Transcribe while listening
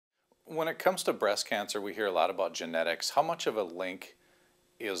When it comes to breast cancer, we hear a lot about genetics. How much of a link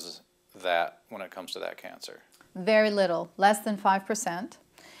is that when it comes to that cancer? Very little, less than 5%.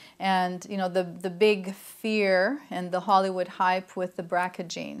 And you know, the big fear and the Hollywood hype with the BRCA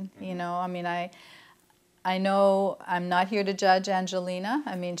gene, you know, I mean, I know I'm not here to judge Angelina.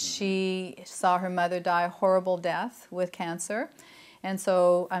 I mean, she saw her mother die a horrible death with cancer. And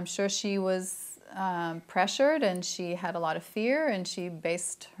so I'm sure she was pressured, and she had a lot of fear, and she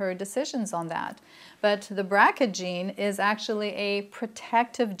based her decisions on that. But the BRCA gene is actually a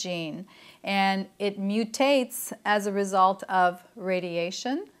protective gene, and it mutates as a result of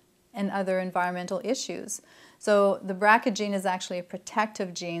radiation and other environmental issues. So the BRCA gene is actually a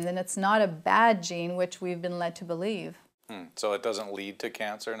protective gene, and it's not a bad gene, which we've been led to believe. So it doesn't lead to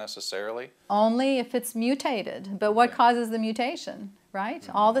cancer necessarily? Only if it's mutated. But what causes the mutation, right?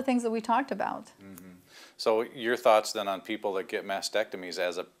 All the things that we talked about. So your thoughts then on people that get mastectomies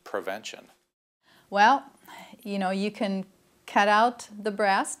as a prevention? Well, you know, you can cut out the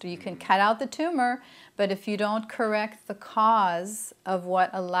breast, you can cut out the tumor, but if you don't correct the cause of what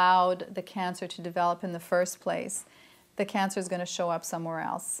allowed the cancer to develop in the first place, the cancer is going to show up somewhere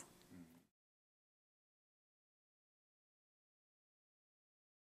else.